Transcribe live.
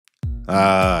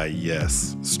Ah,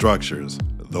 yes, structures.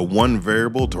 The one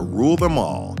variable to rule them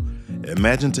all.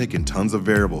 Imagine taking tons of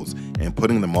variables and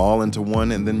putting them all into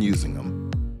one and then using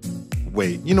them.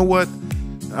 Wait, you know what?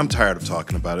 I'm tired of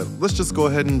talking about it. Let's just go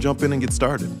ahead and jump in and get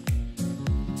started.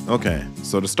 Okay,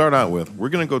 so to start out with, we're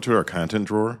going to go to our content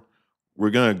drawer. We're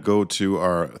going to go to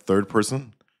our third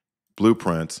person,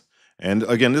 blueprints. And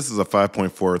again, this is a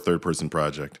 5.4 third person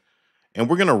project. And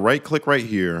we're going to right click right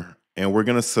here and we're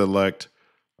going to select,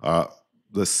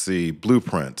 let's see,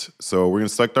 blueprint. So we're going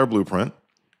to select our blueprint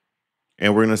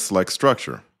and we're going to select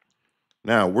structure.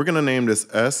 Now we're going to name this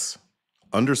S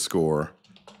underscore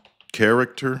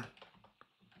character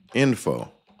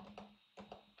info.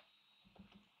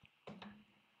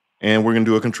 And we're going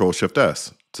to do a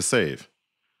Control-Shift-S to save.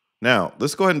 Now,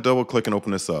 let's go ahead and double click and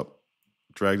open this up.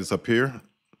 Drag this up here.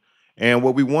 And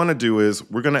what we want to do is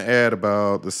we're going to add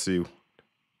about, let's see,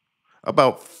 I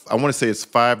want to say it's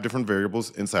 5 different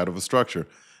variables inside of a structure.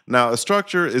 Now, a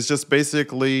structure is just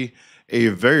basically a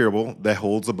variable that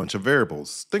holds a bunch of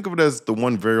variables. Think of it as the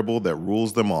one variable that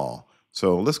rules them all.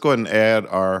 So let's go ahead and add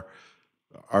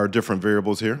our different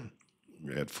variables here.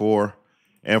 We add 4.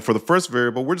 And for the first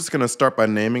variable, we're just going to start by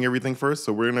naming everything first.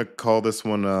 So we're going to call this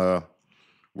one, we're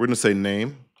going to say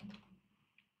name.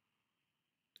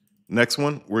 Next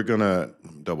one, we're going to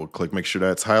double click, make sure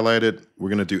that's highlighted. We're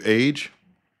going to do age.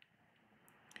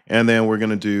 And then we're going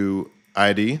to do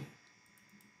ID.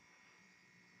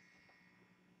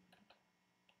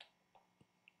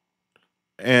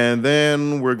 And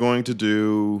then we're going to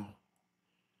do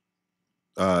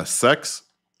sex.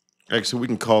 Actually, we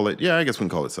can call it, yeah, I guess we can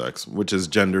call it sex, which is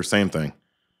gender, same thing.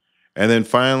 And then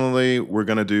finally, we're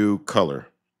going to do color.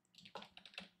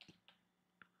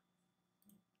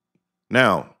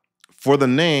 Now, for the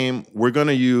name, we're going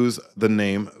to use the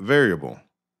name variable.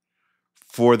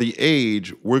 For the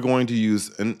age, we're going to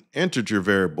use an integer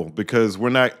variable because we're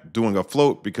not doing a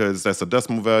float because that's a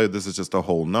decimal value. This is just a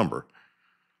whole number.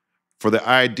 For the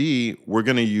ID, we're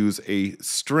going to use a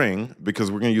string because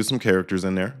we're going to use some characters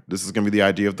in there. This is going to be the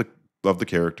ID of the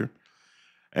character.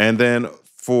 And then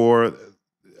for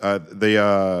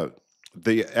the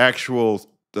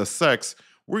sex,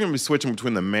 we're going to be switching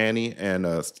between the Manny and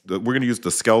we're going to use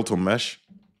the skeletal mesh.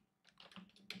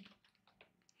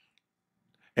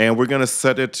 And we're going to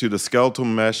set it to the skeletal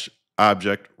mesh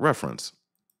object reference.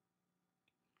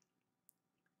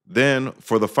 Then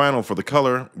for the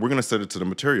color, we're going to set it to the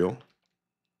material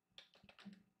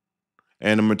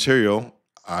and the material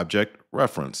object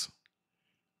reference.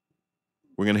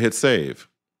 We're going to hit save.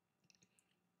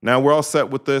 Now we're all set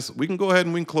with this. We can go ahead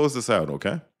and we can close this out,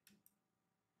 okay?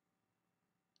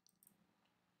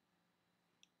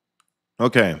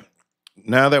 Okay,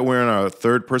 now that we're in our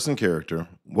third person character,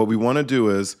 what we want to do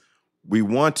is we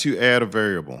want to add a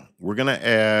variable. We're going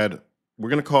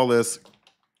to call this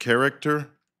character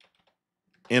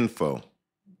info.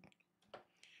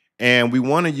 And we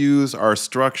want to use our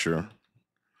structure.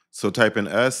 So type in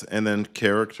S and then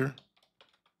character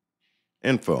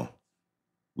info.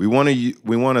 We want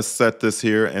to set this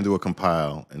here and do a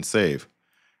compile and save.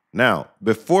 Now,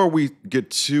 before we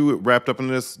get too wrapped up in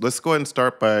this, let's go ahead and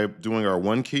start by doing our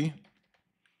 1 key.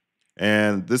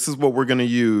 And this is what we're going to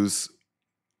use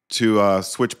to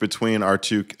switch between our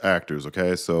 2 actors,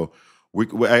 okay? So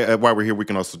while we're here, we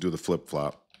can also do the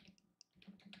flip-flop.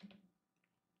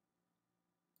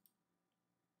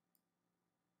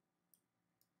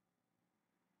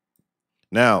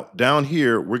 Now, down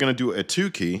here, we're going to do a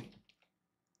 2 key.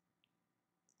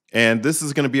 And this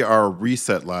is going to be our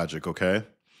reset logic, okay?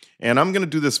 And I'm going to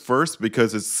do this first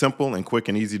because it's simple and quick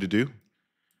and easy to do.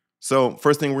 So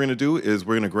first thing we're going to do is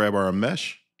we're going to grab our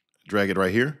mesh, drag it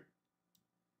right here.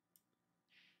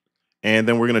 And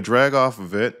then we're going to drag off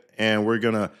of it and we're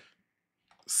going to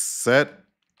set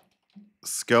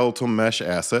skeletal mesh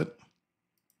asset.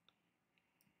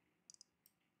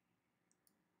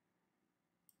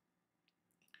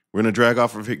 We're going to drag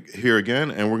off of here again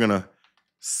and we're going to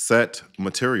set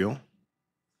material.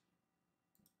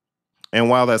 And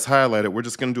while that's highlighted, we're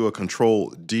just going to do a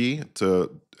Control D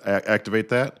to activate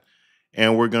that.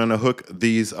 And we're going to hook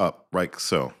these up like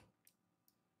so.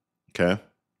 Okay.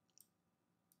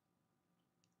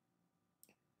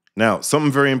 Now,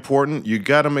 something very important, you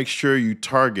got to make sure you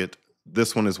target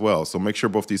this one as well. So make sure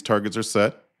both these targets are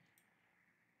set.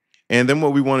 And then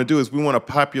what we want to do is we want to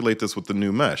populate this with the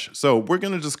new mesh. So we're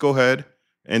going to just go ahead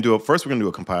and first we're going to do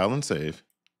a compile and save.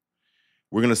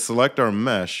 We're going to select our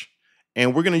mesh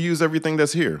and we're going to use everything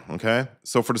that's here, okay?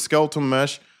 So for the skeletal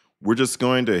mesh, we're just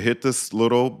going to hit this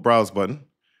little browse button.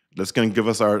 That's going to give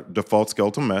us our default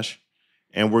skeletal mesh.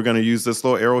 And we're going to use this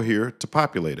little arrow here to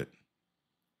populate it.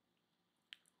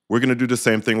 we're going to do the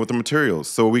same thing with the materials.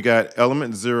 So we got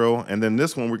element 0, and then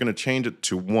this one, we're going to change it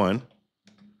to 1.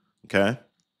 Okay.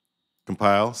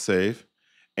 Compile, save.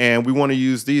 And we want to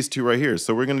use these two right here.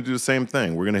 So we're going to do the same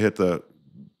thing. We're going to hit the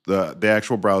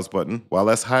actual browse button. While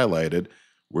that's highlighted,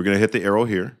 we're going to hit the arrow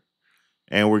here.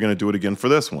 And we're going to do it again for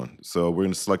this one. So we're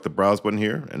going to select the browse button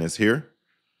here, and it's here.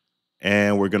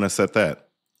 And we're going to set that.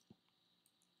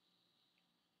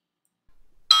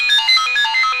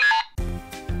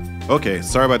 Okay,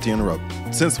 sorry about the interrupt.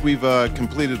 Since we've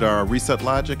completed our reset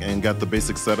logic and got the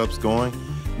basic setups going,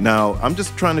 now I'm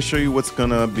just trying to show you what's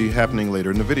going to be happening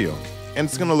later in the video. And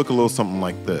it's going to look a little something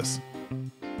like this.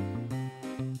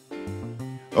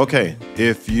 Okay,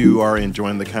 if you are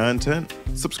enjoying the content,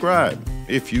 subscribe.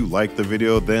 If you like the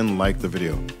video, then like the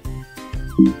video.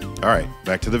 All right,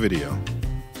 back to the video.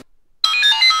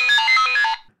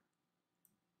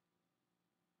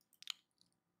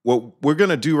 What we're going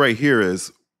to do right here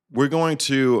is we're going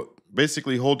to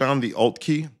basically hold down the Alt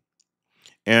key,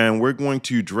 and we're going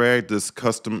to drag this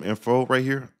custom info right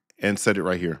here and set it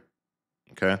right here.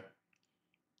 Okay.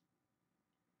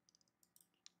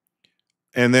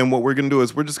 And then what we're going to do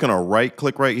is we're just going to right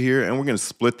click right here, and we're going to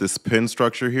split this pin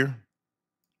structure here.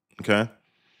 Okay.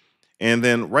 And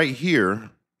then right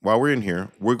here, while we're in here,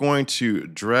 we're going to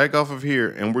drag off of here,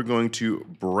 and we're going to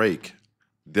break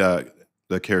the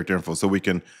character info so we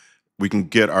can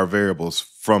get our variables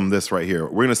from this right here.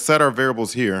 We're going to set our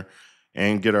variables here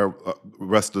and get our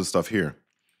rest of the stuff here.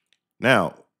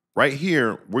 Now, right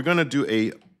here, we're going to do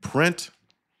a print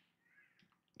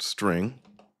string.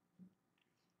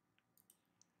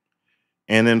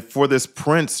 And then for this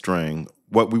print string,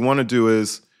 what we want to do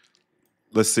is,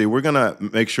 let's see, we're going to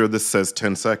make sure this says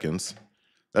 10 seconds.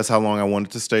 That's how long I want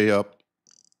it to stay up.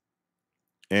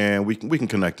 And we can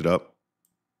connect it up.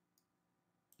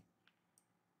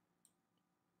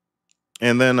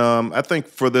 And then I think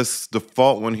for this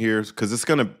default one here, because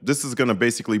this is gonna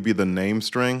basically be the name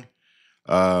string.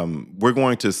 We're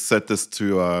going to set this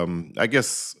to I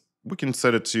guess we can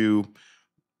set it to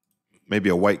maybe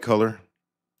a white color.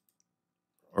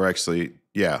 Or actually,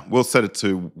 yeah, we'll set it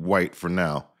to white for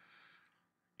now.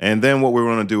 And then what we're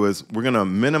going to do is we're going to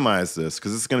minimize this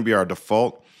because this is going to be our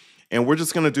default. And we're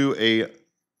just going to do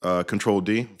a Control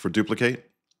D for duplicate.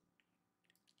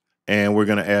 And we're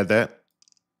going to add that.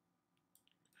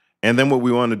 And then what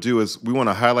we want to do is we want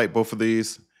to highlight both of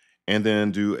these and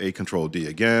then do a Control D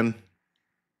again.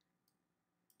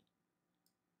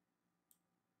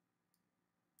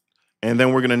 And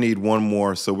then we're going to need one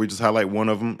more. So we just highlight one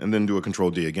of them and then do a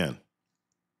Control D again.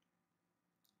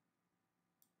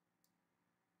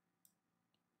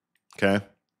 Okay.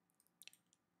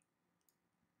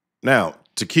 Now,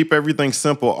 to keep everything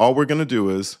simple, all we're going to do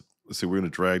is, let's see, we're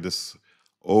going to drag this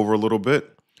over a little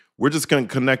bit. We're just going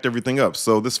to connect everything up.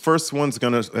 So this first one's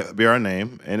going to be our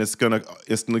name, and it's going to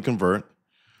instantly convert.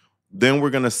 Then we're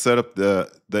going to set up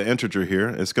the integer here.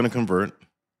 It's going to convert.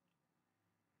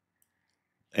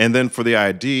 And then for the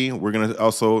ID, we're going to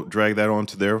also drag that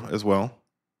onto there as well.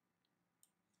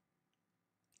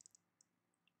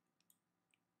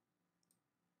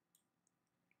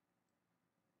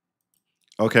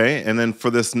 Okay, and then for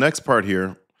this next part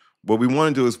here, what we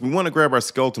want to do is we want to grab our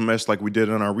skeletal mesh like we did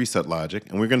in our reset logic,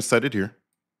 and we're going to set it here.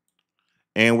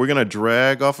 And we're going to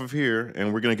drag off of here,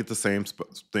 and we're going to get the same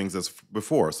things as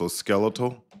before. So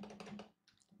skeletal.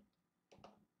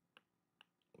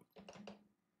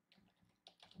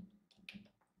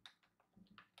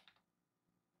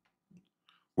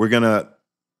 We're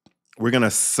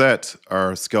gonna set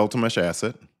our skeletal mesh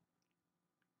asset.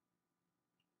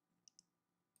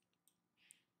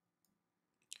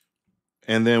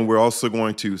 And then we're also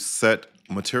going to set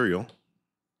material.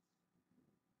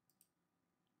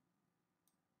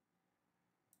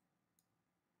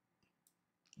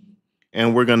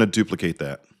 And we're going to duplicate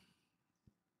that.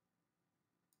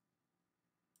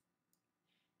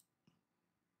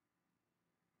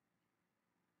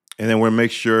 And then we'll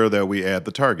make sure that we add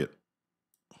the target.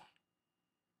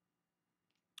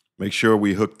 Make sure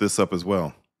we hook this up as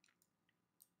well.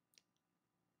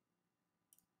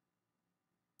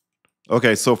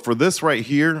 Okay, so for this right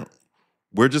here,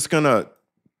 we're just gonna,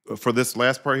 for this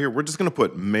last part here, we're just gonna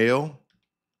put male.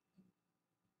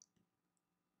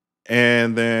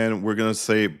 And then we're gonna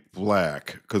say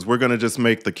black, because we're gonna just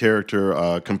make the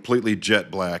character completely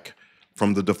jet black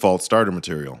from the default starter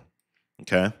material,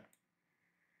 okay?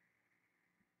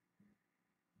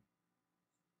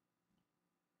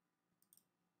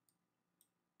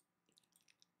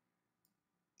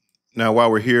 Now,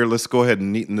 while we're here, let's go ahead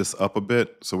and neaten this up a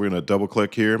bit. So we're going to double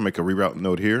click here, make a reroute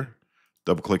node here,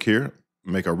 double click here,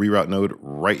 make a reroute node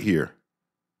right here.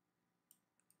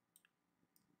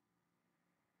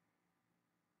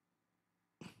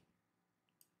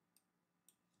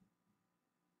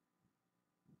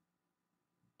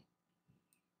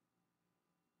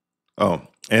 Oh,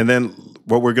 and then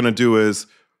what we're gonna do is,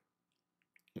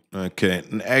 okay,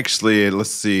 and actually, let's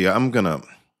see, I'm gonna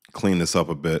clean this up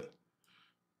a bit.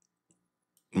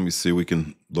 Let me see, we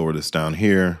can lower this down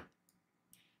here.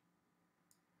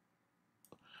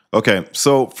 Okay,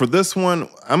 so for this one,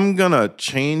 I'm gonna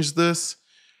change this.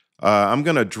 I'm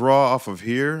gonna draw off of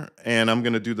here, and I'm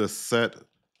gonna do the set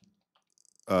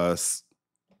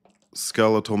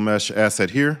skeletal mesh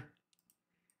asset here.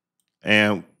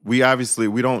 And we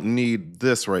don't need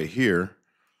this right here.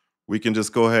 We can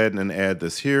just go ahead and add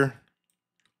this here.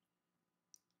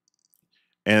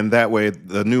 And that way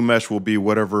the new mesh will be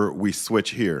whatever we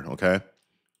switch here, okay?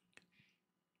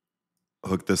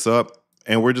 Hook this up,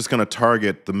 and we're just gonna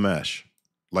target the mesh,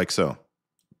 like so.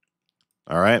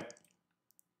 All right?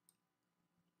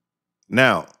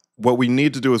 Now, what we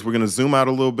need to do is we're gonna zoom out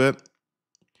a little bit,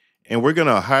 and we're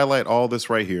gonna highlight all this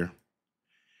right here.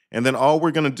 And then all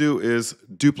we're gonna do is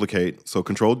duplicate, so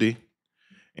Control D,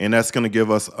 and that's gonna give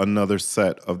us another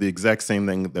set of the exact same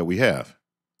thing that we have.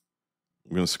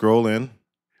 We're gonna scroll in.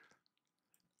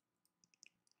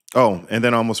 Oh, and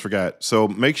then I almost forgot. So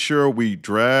make sure we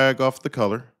drag off the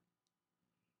color,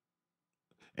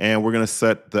 and we're gonna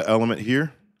set the element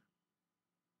here.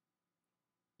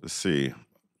 Let's see.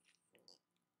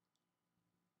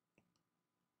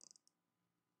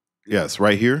 Yes,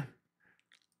 right here.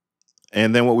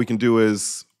 And then what we can do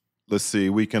is, let's see,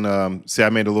 we can, see I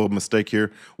made a little mistake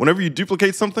here. Whenever you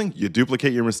duplicate something, you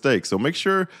duplicate your mistake. So make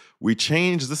sure we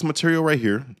change this material right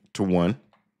here to 1.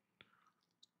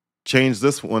 Change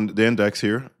this one, the index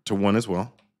here, to 1 as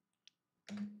well.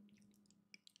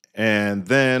 And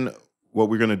then what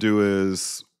we're gonna do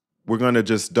is, we're gonna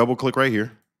just double click right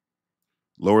here,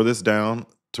 lower this down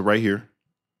to right here.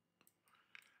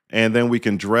 And then we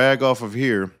can drag off of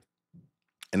here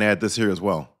and add this here as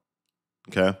well,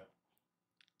 okay?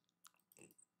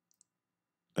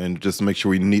 And just make sure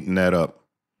we neaten that up.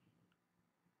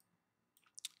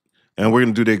 And we're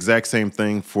gonna do the exact same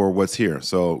thing for what's here.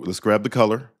 So let's grab the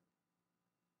color,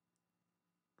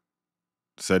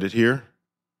 set it here,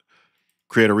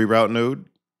 create a reroute node,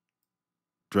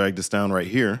 drag this down right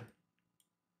here,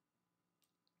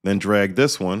 then drag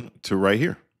this one to right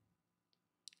here.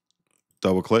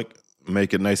 Double click,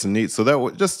 make it nice and neat. So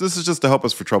that this is just to help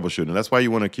us for troubleshooting. That's why you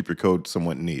want to keep your code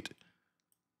somewhat neat.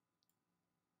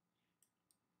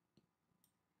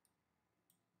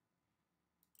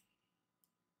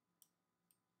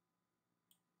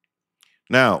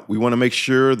 Now, we want to make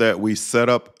sure that we set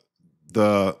up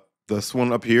this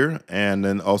one up here and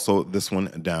then also this one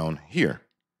down here.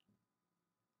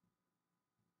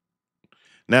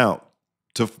 Now,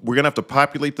 we're going to have to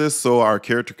populate this so our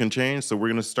character can change. So we're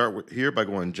going to start here by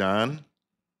going John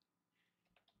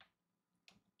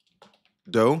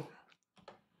Doe.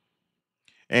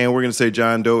 And we're going to say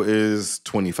John Doe is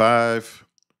 25.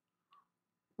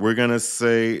 We're going to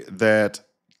say that,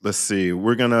 let's see,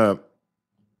 we're going to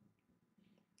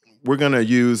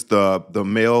use the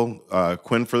male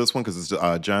Quinn for this one because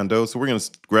it's John Doe. So we're going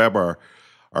to grab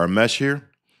our mesh here,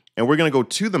 and we're going to go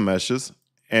to the meshes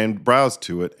and browse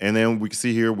to it. And then we can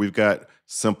see here we've got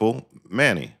simple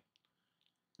Manny.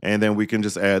 And then we can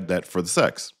just add that for the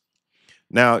sex.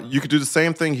 Now, you could do the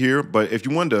same thing here, but if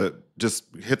you wanted to just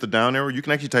hit the down arrow, you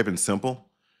can actually type in simple,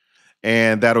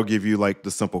 and that'll give you like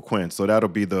the simple Quinn. So that'll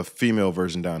be the female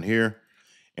version down here.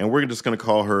 And we're just going to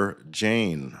call her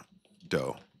Jane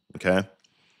Doe. Okay.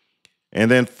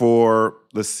 And then for,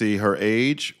 let's see, her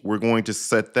age, we're going to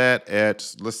set that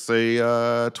at, let's say,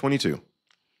 22.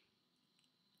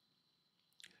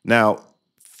 Now,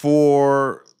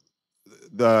 for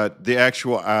the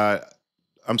actual,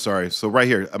 I'm sorry, so right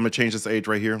here, I'm going to change this age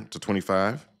right here to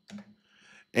 25.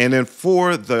 And then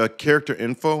for the character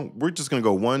info, we're just going to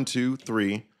go 1, 2,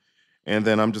 3, and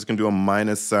then I'm just going to do a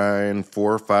minus sign,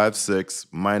 4, 5, 6,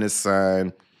 minus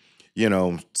sign,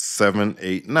 7,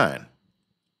 8, 9.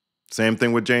 Same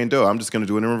thing with Jane Doe. I'm just going to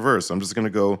do it in reverse. I'm just going to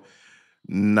go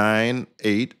 9,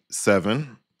 8,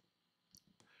 7,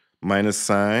 minus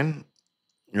sign,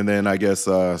 and then I guess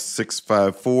 6,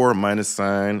 5, 4, minus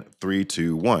sign, 3,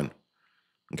 2, 1.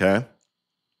 Okay?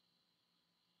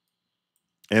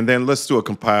 And then let's do a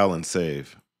compile and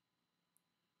save.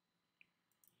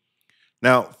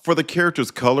 Now, for the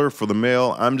character's color, for the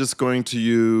male, I'm just going to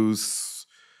use,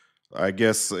 I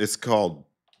guess it's called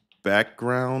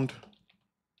background.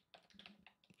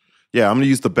 Yeah, I'm going to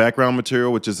use the background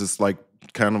material, which is this like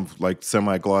kind of like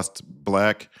semi-glossed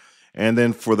black. And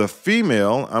then for the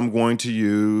female, I'm going to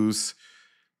use,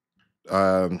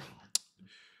 I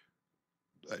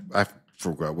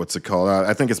forgot what's it called.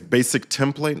 I think it's basic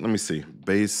template. Let me see.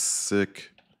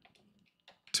 Basic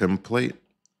template.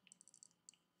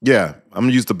 Yeah, I'm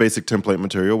gonna use the basic template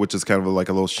material, which is kind of like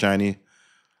a little shiny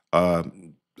uh,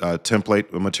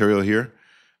 template material here.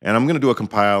 And I'm gonna do a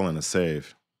compile and a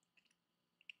save.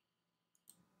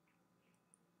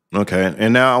 Okay,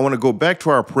 and now I wanna go back to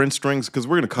our print strings because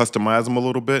we're gonna customize them a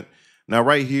little bit. Now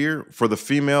right here, for the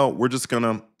female, we're just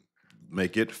gonna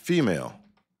make it female.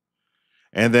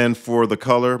 And then for the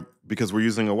color, because we're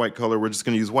using a white color, we're just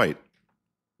gonna use white,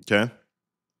 okay?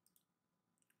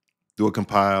 Do a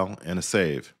compile and a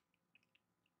save.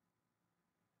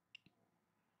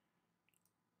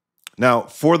 Now,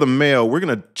 for the male, we're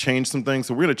gonna change some things.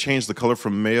 So we're gonna change the color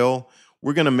from male.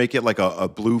 We're gonna make it like a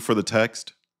blue for the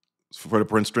text, for the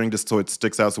print string, just so it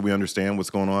sticks out so we understand what's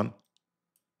going on,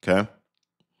 okay?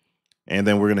 And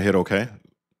then we're gonna hit okay.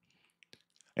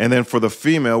 And then for the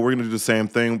female, we're gonna do the same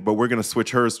thing, but we're gonna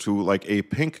switch hers to like a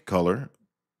pink color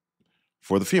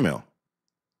for the female.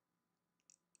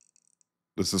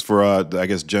 This is for, I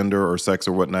guess, gender or sex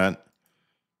or whatnot.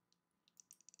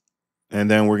 And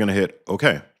then we're gonna hit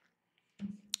okay.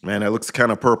 Man, that looks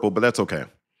kind of purple, but that's okay.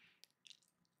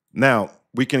 Now,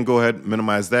 we can go ahead and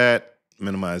minimize that.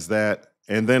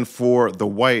 And then for the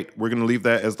white, we're gonna leave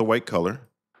that as the white color.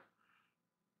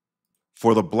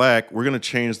 For the black, we're gonna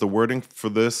change the wording for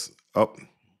this up.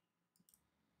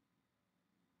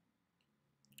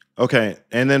 Okay,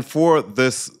 and then for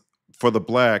this, for the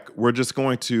black, we're just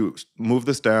going to move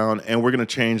this down and we're gonna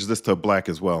change this to black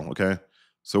as well, okay?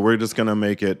 So we're just gonna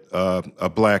make it a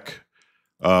black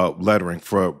lettering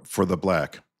for the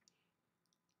black.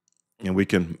 And we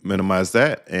can minimize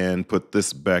that and put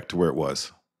this back to where it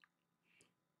was.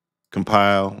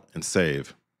 Compile and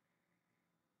save.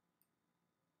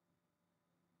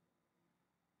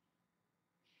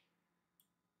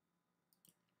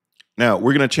 Now,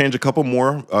 we're going to change a couple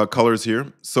more colors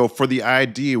here. So for the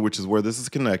ID, which is where this is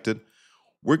connected,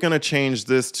 we're going to change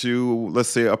this to, let's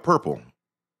say, a purple.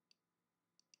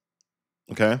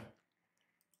 Okay?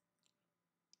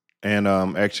 And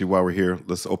actually, while we're here,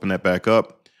 let's open that back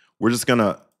up. We're just going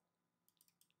to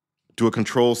do a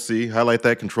Control-C, highlight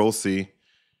that, Control-C.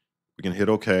 We can hit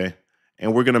OK.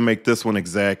 And we're going to make this one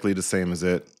exactly the same as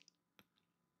it.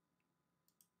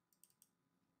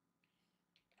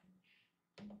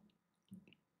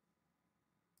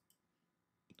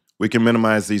 We can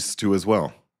minimize these two as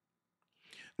well.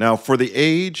 Now, for the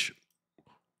age,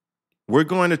 we're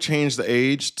going to change the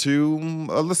age to,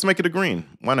 let's make it a green.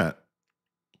 Why not?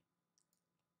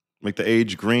 Make the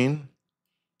age green.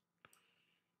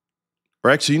 Or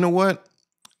actually, you know what?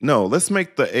 No, let's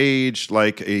make the age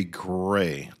like a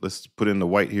gray. Let's put in the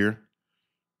white here.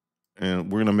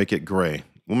 And we're going to make it gray.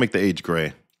 We'll make the age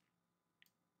gray.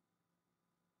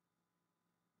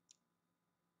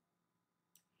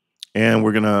 And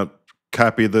we're going to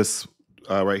copy this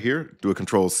right here, do a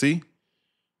Control-C,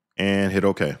 and hit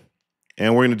OK.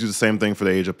 And we're going to do the same thing for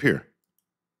the age up here.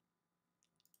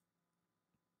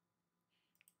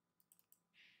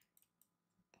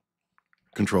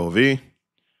 Control-V,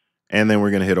 and then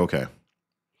we're going to hit OK.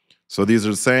 So these are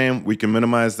the same. We can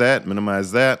minimize that.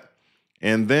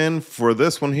 And then for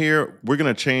this one here, we're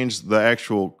going to change the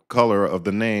actual color of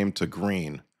the name to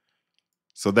green.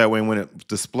 So that way when it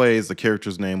displays, the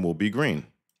character's name will be green.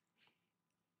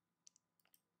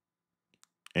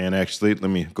 And actually, let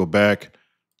me go back.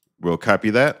 We'll copy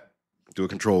that, do a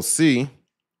Control-C,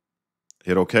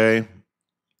 hit OK.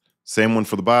 Same one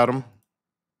for the bottom.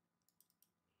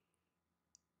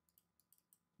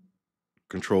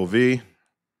 Control-V,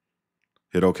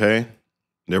 hit OK.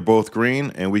 They're both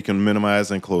green, and we can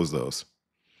minimize and close those.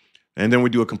 And then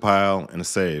we do a compile and a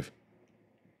save.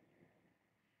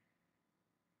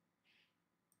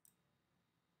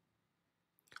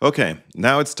 Okay,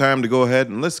 now it's time to go ahead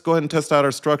and let's go ahead and test out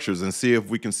our structures and see if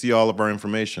we can see all of our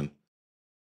information.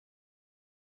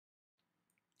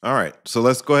 All right, so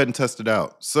let's go ahead and test it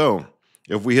out. So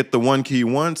if we hit the 1 key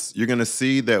once, you're gonna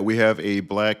see that we have a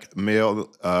black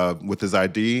male with his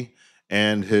ID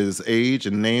and his age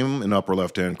and name in the upper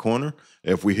left-hand corner.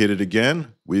 If we hit it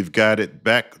again, we've got it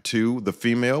back to the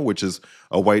female, which is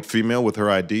a white female with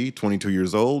her ID, 22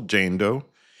 years old, Jane Doe.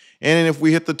 And if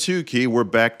we hit the 2 key, we're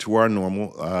back to our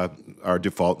normal, our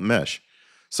default mesh.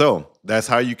 So that's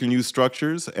how you can use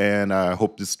structures, and I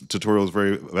hope this tutorial is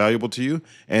very valuable to you.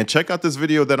 And check out this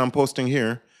video that I'm posting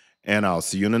here, and I'll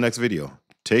see you in the next video.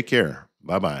 Take care.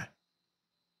 Bye-bye.